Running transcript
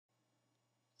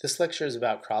This lecture is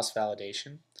about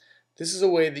cross-validation. This is a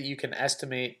way that you can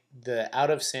estimate the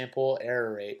out-of-sample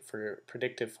error rate for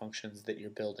predictive functions that you're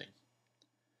building.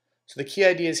 So the key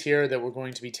ideas here are that we're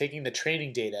going to be taking the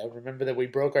training data. Remember that we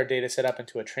broke our data set up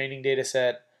into a training data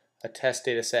set, a test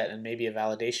data set, and maybe a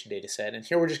validation data set. And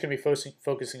here we're just going to be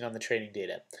focusing on the training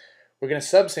data. We're going to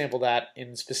subsample that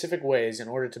in specific ways in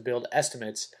order to build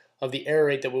estimates of the error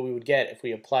rate that we would get if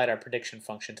we applied our prediction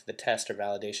function to the test or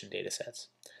validation data sets.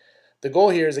 The goal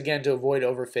here is again to avoid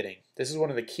overfitting. This is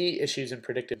one of the key issues in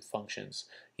predictive functions.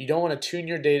 You don't want to tune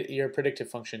your predictive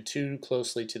function too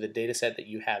closely to the data set that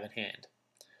you have in hand.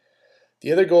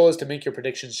 The other goal is to make your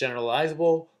predictions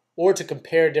generalizable or to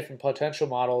compare different potential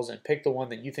models and pick the one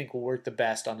that you think will work the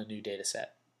best on a new data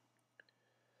set.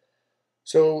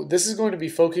 So this is going to be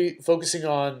focusing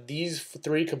on these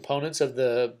three components of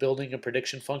the building a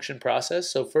prediction function process.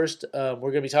 So first, we're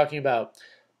going to be talking about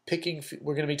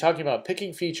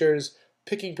picking features,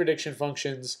 picking prediction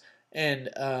functions, and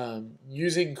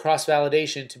using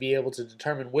cross-validation to be able to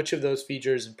determine which of those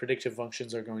features and predictive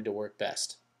functions are going to work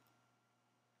best.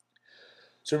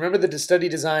 So remember that the study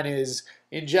design is,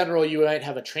 in general, you might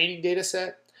have a training data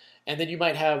set, and then you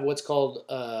might have what's called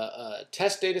a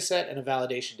test data set and a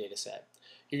validation data set.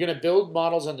 You're going to build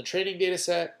models on the training data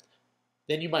set,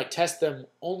 then you might test them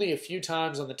only a few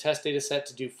times on the test data set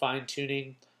to do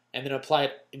fine-tuning, and then apply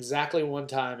it exactly one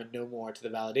time and no more to the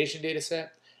validation data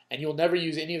set, and you'll never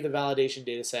use any of the validation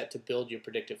data set to build your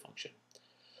predictive function.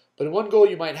 But one goal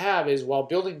you might have is while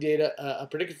building a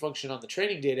predictive function on the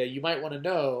training data, you might want to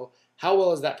know how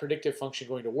well is that predictive function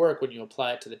going to work when you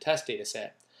apply it to the test data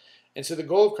set. And so the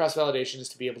goal of cross-validation is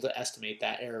to be able to estimate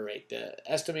that error rate, to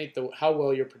estimate how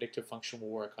well your predictive function will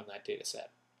work on that data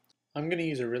set. I'm going to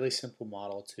use a really simple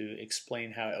model to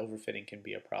explain how overfitting can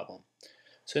be a problem.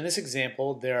 So in this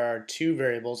example, there are two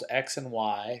variables, x and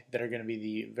y, that are going to be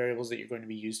the variables that you're going to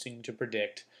be using to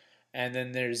predict. And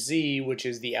then there's z, which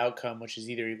is the outcome, which is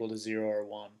either equal to 0 or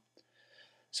 1.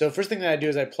 So first thing that I do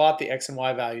is I plot the x and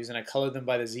y values and I color them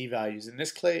by the z values. In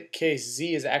this case,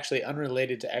 z is actually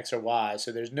unrelated to x or y,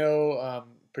 so there's no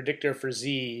predictor for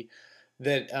z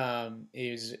that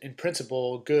is in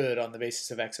principle good on the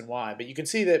basis of x and y. But you can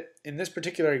see that in this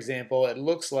particular example, it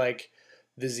looks like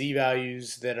the z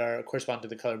values that correspond to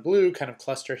the color blue kind of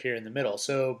cluster here in the middle.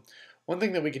 So one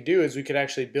thing that we could do is we could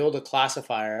actually build a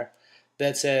classifier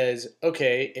that says,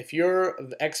 okay, if your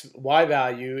y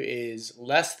value is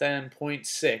less than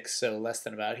 0.6, so less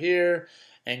than about here,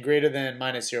 and greater than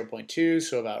minus 0.2,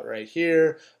 so about right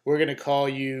here, we're going to call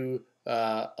you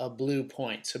a blue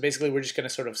point. So basically we're just going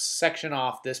to sort of section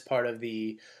off this part of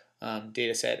the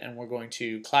data set, and we're going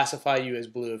to classify you as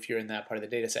blue if you're in that part of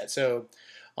the data set. So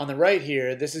on the right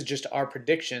here, this is just our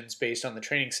predictions based on the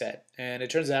training set. And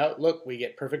it turns out, look, we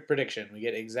get perfect prediction. We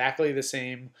get exactly the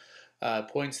same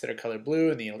points that are colored blue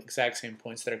and the exact same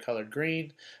points that are colored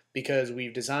green because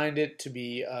we've designed it to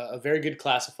be a very good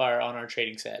classifier on our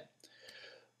training set.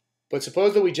 But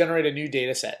suppose that we generate a new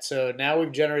data set. So now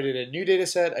we've generated a new data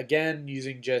set, again,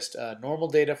 using just normal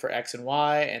data for x and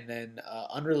y, and then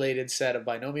unrelated set of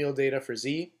binomial data for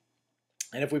z.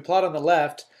 And if we plot on the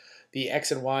left the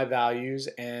x and y values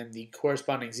and the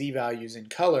corresponding z values in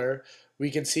color,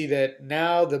 we can see that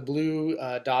now the blue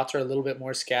dots are a little bit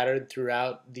more scattered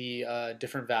throughout the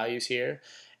different values here.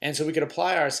 And so we could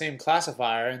apply our same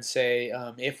classifier and say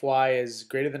if y is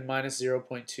greater than minus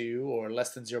 0.2 or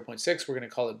less than 0.6, we're going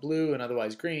to call it blue and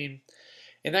otherwise green.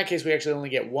 In that case, we actually only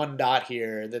get one dot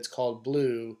here that's called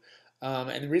blue.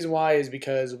 And the reason why is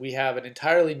because we have an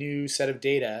entirely new set of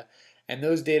data, and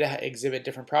those data exhibit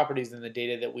different properties than the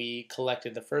data that we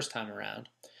collected the first time around.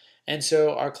 And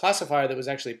so our classifier that was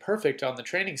actually perfect on the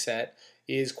training set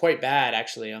is quite bad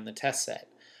actually on the test set.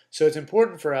 So it's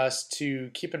important for us to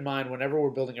keep in mind whenever we're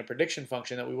building a prediction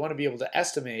function that we want to be able to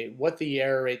estimate what the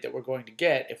error rate that we're going to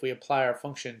get if we apply our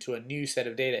function to a new set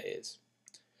of data is.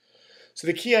 So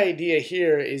the key idea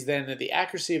here is then that the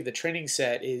accuracy of the training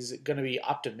set is going to be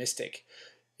optimistic.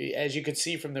 As you could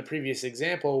see from the previous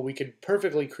example, we could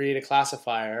perfectly create a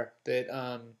classifier that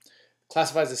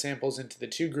classifies the samples into the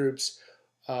two groups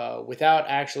without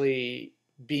actually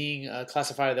being a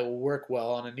classifier that will work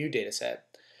well on a new data set.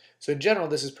 So in general,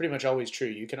 this is pretty much always true.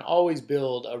 You can always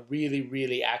build a really,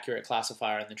 really accurate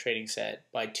classifier in the training set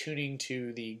by tuning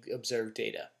to the observed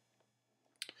data.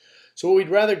 So what we'd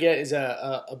rather get is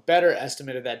a better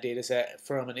estimate of that data set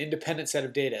from an independent set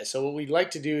of data. So what we'd like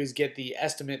to do is get the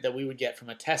estimate that we would get from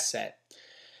a test set.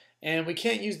 And we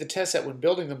can't use the test set when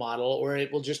building the model, or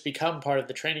it will just become part of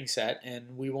the training set,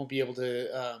 and we won't be able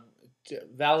to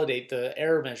validate the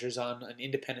error measures on an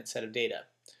independent set of data.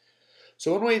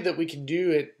 So one way that we can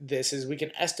do this is we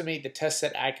can estimate the test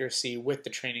set accuracy with the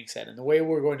training set. And the way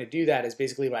we're going to do that is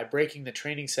basically by breaking the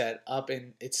training set up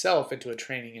in itself into a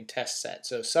training and test set.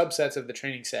 So subsets of the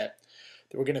training set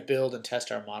that we're going to build and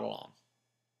test our model on.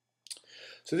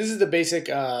 So this is the basic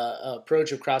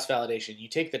approach of cross-validation. You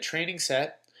take the training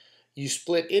set, you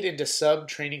split it into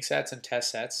sub-training sets and test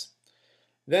sets.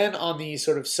 Then on the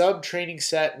sort of sub-training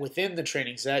set within the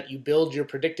training set, you build your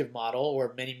predictive model,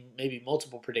 or maybe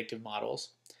multiple predictive models.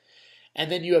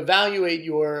 And then you evaluate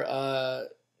your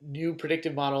new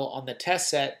predictive model on the test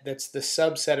set that's the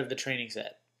subset of the training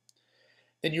set.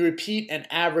 Then you repeat and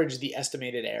average the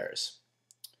estimated errors.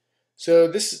 So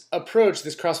this approach,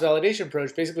 this cross-validation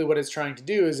approach, basically what it's trying to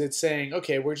do is it's saying,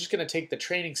 okay, we're just going to take the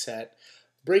training set,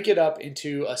 break it up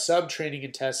into a sub-training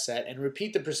and test set, and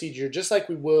repeat the procedure just like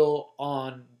we will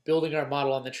on building our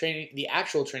model on the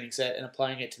actual training set and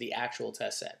applying it to the actual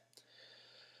test set.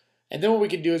 And then what we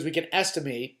can do is we can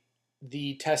estimate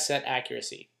the test set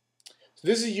accuracy. So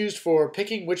this is used for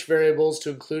picking which variables to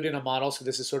include in a model, so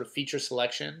this is sort of feature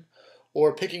selection,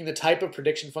 or picking the type of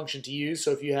prediction function to use.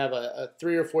 So if you have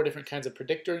 3 or 4 different kinds of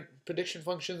prediction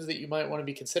functions that you might want to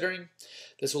be considering,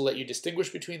 this will let you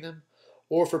distinguish between them,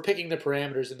 or for picking the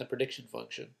parameters in the prediction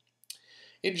function.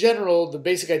 In general, the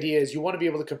basic idea is you want to be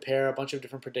able to compare a bunch of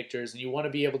different predictors, and you want to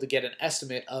be able to get an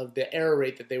estimate of the error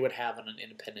rate that they would have on an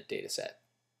independent data set.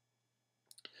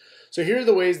 So here are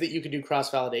the ways that you can do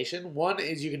cross-validation. One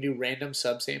is you can do random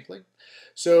subsampling.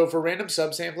 So for random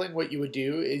subsampling, what you would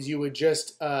do is you would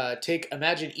just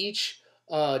imagine each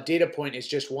data point is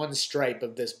just one stripe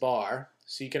of this bar.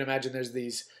 So you can imagine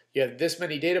you have this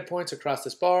many data points across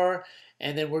this bar,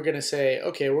 and then we're going to say,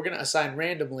 okay, we're going to assign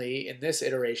randomly in this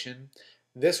iteration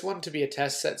this one to be a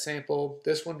test set sample,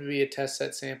 this one to be a test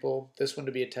set sample, this one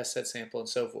to be a test set sample, and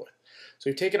so forth. So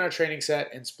we've taken our training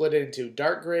set and split it into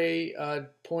dark gray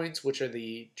points, which are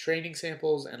the training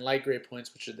samples, and light gray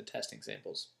points, which are the testing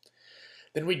samples.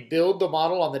 Then we build the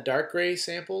model on the dark gray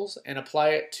samples and apply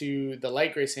it to the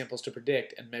light gray samples to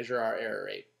predict and measure our error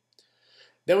rate.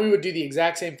 Then we would do the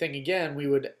exact same thing again,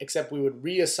 except we would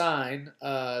reassign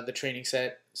the training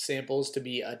set samples to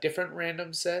be a different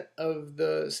random set of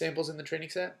the samples in the training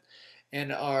set,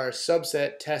 and our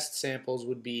subset test samples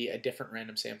would be a different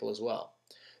random sample as well.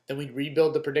 Then we'd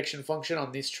rebuild the prediction function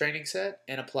on this training set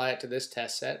and apply it to this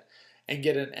test set and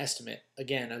get an estimate,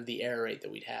 again, of the error rate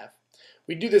that we'd have.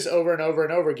 We'd do this over and over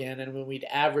and over again, and when we'd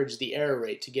average the error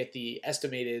rate to get the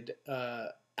estimated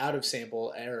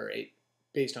out-of-sample error rate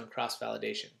based on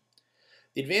cross-validation.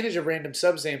 The advantage of random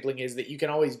subsampling is that you can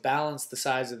always balance the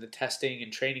size of the testing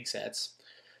and training sets.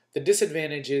 The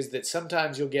disadvantage is that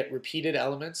sometimes you'll get repeated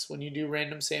elements when you do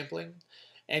random sampling,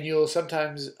 and you'll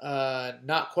sometimes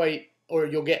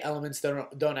you'll get elements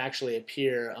that don't actually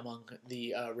appear among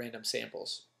the random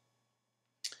samples.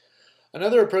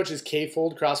 Another approach is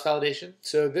k-fold cross-validation.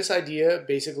 So this idea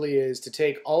basically is to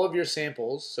take all of your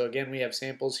samples. So again, we have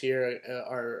samples here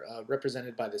are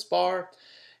represented by this bar.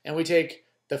 And we take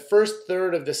the first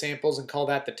third of the samples and call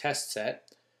that the test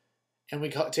set. And we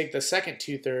take the second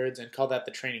 2/3 and call that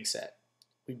the training set.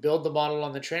 We build the model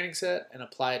on the training set and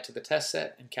apply it to the test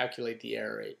set and calculate the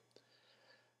error rate.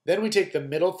 Then we take the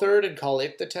middle third and call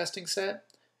it the testing set,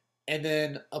 and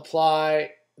then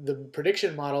apply the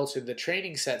prediction model to the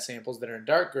training set samples that are in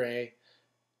dark gray,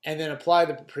 and then apply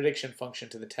the prediction function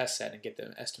to the test set and get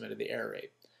the estimate of the error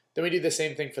rate. Then we do the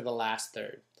same thing for the last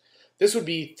third. This would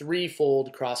be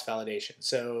 3-fold cross-validation.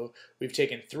 So we've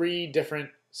taken 3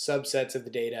 different subsets of the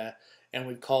data and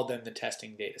we've called them the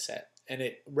testing data set. And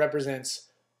it represents,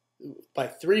 by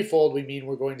 3-fold, we mean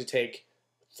we're going to take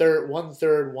 1/3,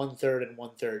 1/3, and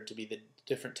 1/3 to be the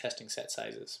different testing set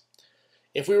sizes.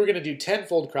 If we were going to do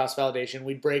 10-fold cross-validation,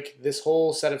 we'd break this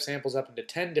whole set of samples up into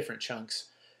 10 different chunks,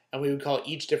 and we would call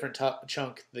each different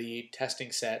chunk the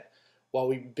testing set while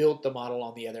we built the model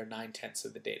on the other 9/10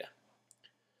 of the data.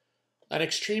 An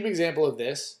extreme example of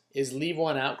this is leave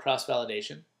one out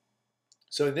cross-validation.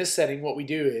 So in this setting, what we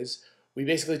do is we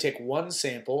basically take one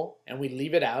sample and we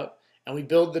leave it out, and we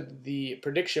build the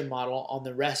prediction model on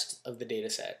the rest of the data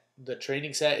set. The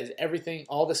training set is everything,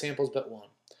 all the samples but one.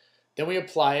 Then we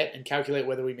apply it and calculate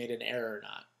whether we made an error or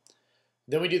not.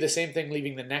 Then we do the same thing,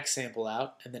 leaving the next sample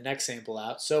out and the next sample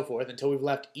out, so forth, until we've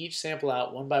left each sample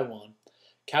out one by one,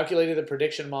 calculated the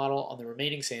prediction model on the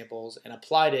remaining samples, and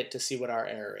applied it to see what our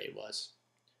error rate was.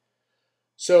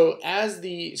 So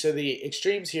the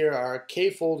extremes here are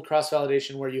k-fold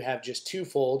cross-validation, where you have just 2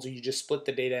 folds, or you just split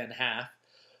the data in half,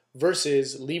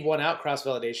 versus leave one out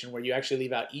cross-validation, where you actually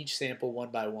leave out each sample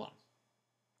one by one.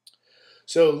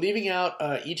 So leaving out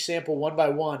each sample one by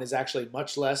one is actually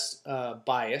much less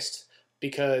biased,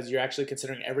 because you're actually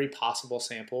considering every possible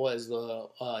sample as the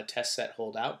test set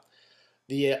holdout.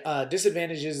 The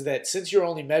disadvantage is that since you're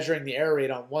only measuring the error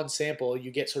rate on one sample,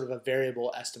 you get sort of a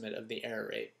variable estimate of the error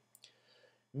rate.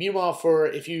 Meanwhile,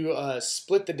 if you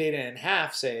split the data in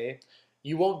half, say,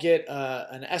 you won't get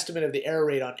an estimate of the error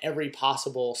rate on every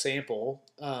possible sample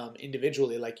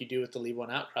individually like you do with the leave one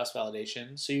out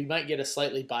cross-validation. So you might get a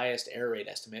slightly biased error rate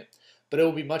estimate, but it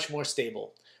will be much more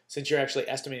stable since you're actually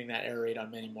estimating that error rate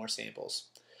on many more samples.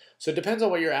 So it depends on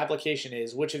what your application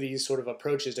is, which of these sort of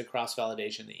approaches to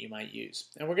cross-validation that you might use.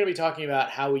 And we're going to be talking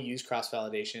about how we use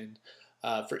cross-validation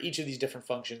for each of these different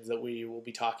functions that we will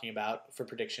be talking about for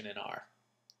prediction in R.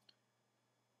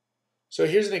 So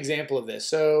here's an example of this.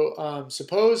 So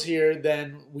suppose here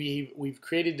then we've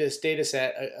created this data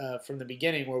set from the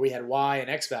beginning where we had y and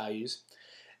x values,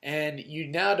 and you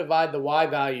now divide the y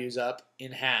values up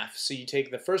in half. So you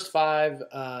take the first 5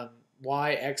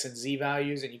 y, x, and z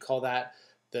values and you call that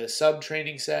the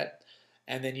sub-training set,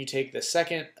 and then you take the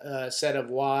second set of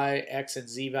y, x, and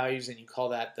z values and you call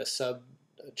that the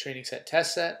sub-training set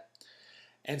test set.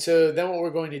 And so then what we're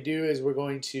going to do is we're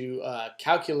going to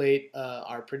calculate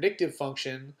our predictive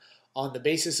function on the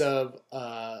basis of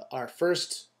our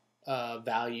first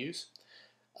values.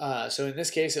 So in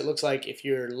this case, it looks like if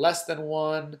you're less than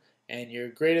 1 and you're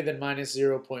greater than minus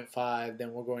 0.5,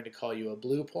 then we're going to call you a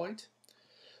blue point.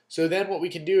 So then what we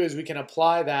can do is we can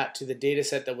apply that to the data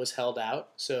set that was held out.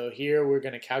 So here we're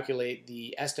going to calculate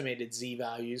the estimated z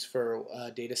values for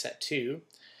data set 2,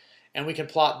 and we can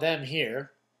plot them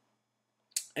here.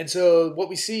 And so what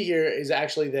we see here is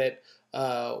actually that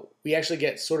we actually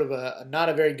get sort of a not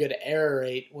a very good error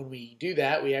rate when we do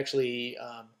that. We actually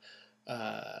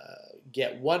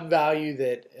get one value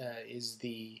that is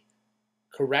the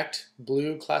correct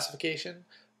blue classification,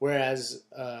 whereas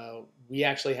we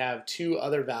actually have 2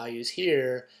 other values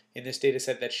here in this data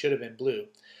set that should have been blue.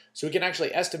 So we can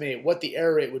actually estimate what the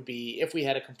error rate would be if we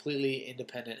had a completely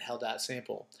independent held out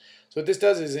sample. So what this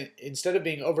does is, instead of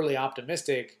being overly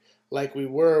optimistic like we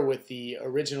were with the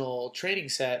original training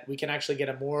set, we can actually get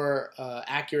a more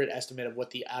accurate estimate of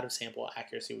what the out-of-sample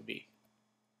accuracy would be.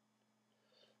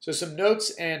 So some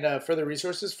notes and further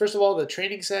resources. First of all, the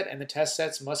training set and the test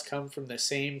sets must come from the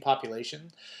same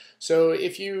population. So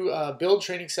if you build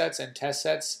training sets and test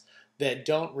sets that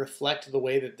don't reflect the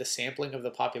way that the sampling of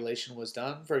the population was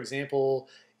done, for example,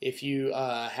 if you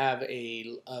have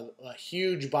a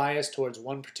huge bias towards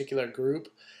one particular group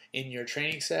in your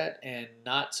training set and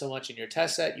not so much in your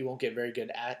test set, you won't get very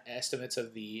good estimates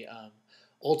of the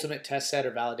ultimate test set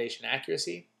or validation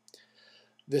accuracy.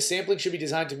 The sampling should be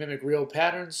designed to mimic real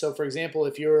patterns. So for example,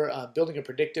 if you're building a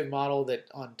predictive model that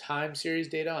on time series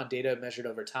data, on data measured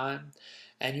over time,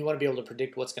 and you want to be able to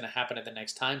predict what's going to happen at the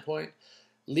next time point,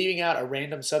 leaving out a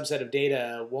random subset of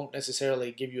data won't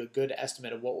necessarily give you a good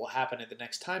estimate of what will happen at the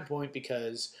next time point,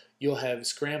 because you'll have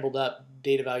scrambled up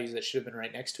data values that should have been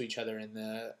right next to each other in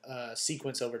the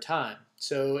sequence over time.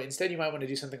 So instead you might want to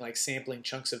do something like sampling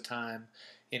chunks of time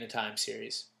in a time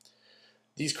series.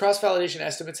 These cross-validation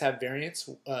estimates have variance.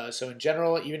 So in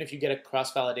general, even if you get a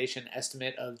cross-validation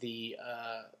estimate of the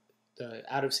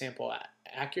out-of-sample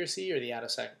accuracy or the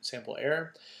out-of-sample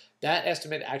error, that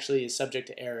estimate actually is subject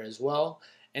to error as well.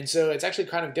 And so it's actually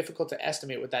kind of difficult to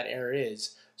estimate what that error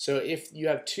is. So if you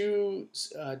have 2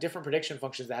 different prediction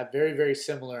functions that have very, very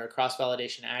similar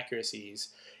cross-validation accuracies,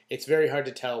 it's very hard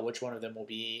to tell which one of them will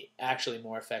be actually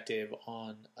more effective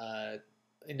on an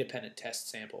independent test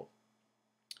sample.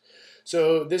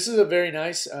 So this is a very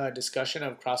nice discussion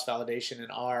of cross-validation in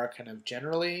R kind of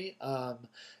generally.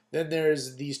 Then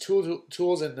there's these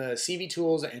tools in the CV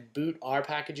tools and boot R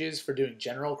packages for doing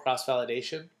general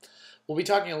cross-validation. We'll be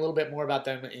talking a little bit more about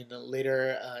them in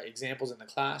later examples in the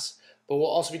class, but we'll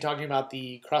also be talking about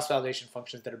the cross-validation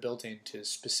functions that are built into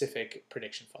specific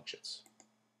prediction functions.